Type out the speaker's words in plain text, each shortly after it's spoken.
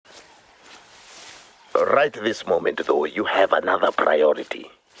Right this moment, though, you have another priority.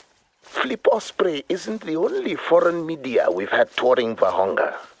 Flip Osprey isn't the only foreign media we've had touring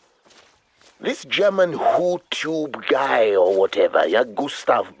Vurhonga. This German Who-tube guy or whatever, yeah,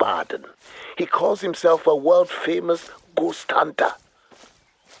 Gustav Baden, he calls himself a world-famous ghost hunter.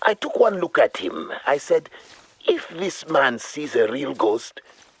 I took one look at him. I said, if this man sees a real ghost,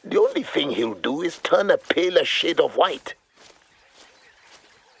 the only thing he'll do is turn a paler shade of white.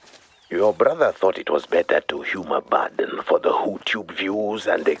 Your brother thought it was better to humor Baden for the Who-tube views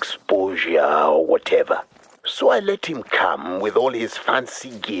and exposure or whatever. So I let him come with all his fancy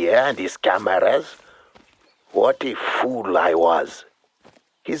gear and his cameras. What a fool I was.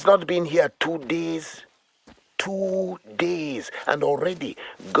 He's not been here 2 days. 2 days, and already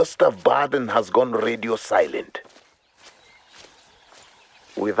Gustav Baden has gone radio silent.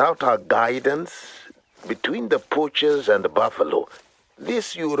 Without our guidance, between the poachers and the buffalo,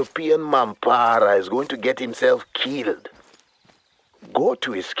 this European Mampara is going to get himself killed. Go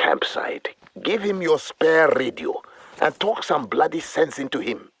to his campsite, give him your spare radio, and talk some bloody sense into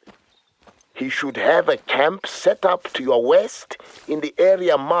him. He should have a camp set up to your west in the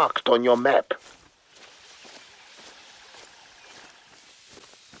area marked on your map.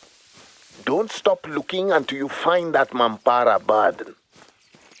 Don't stop looking until you find that Mampara Baden.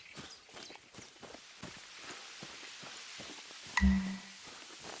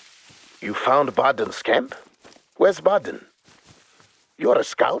 You found Baden's camp? Where's Baden? You're a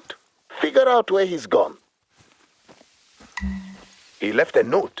scout? Figure out where he's gone. He left a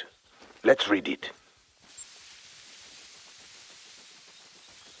note. Let's read it.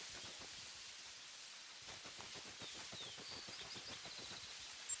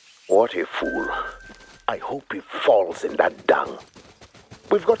 What a fool. I hope he falls in that dung.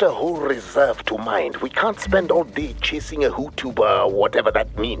 We've got a whole reserve to mind. We can't spend all day chasing a Who-tuber or whatever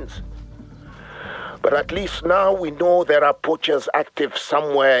that means. But at least now we know there are poachers active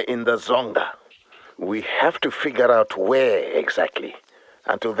somewhere in the Zonga. We have to figure out where exactly.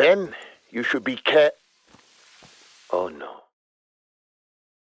 Until then, you should be Oh no.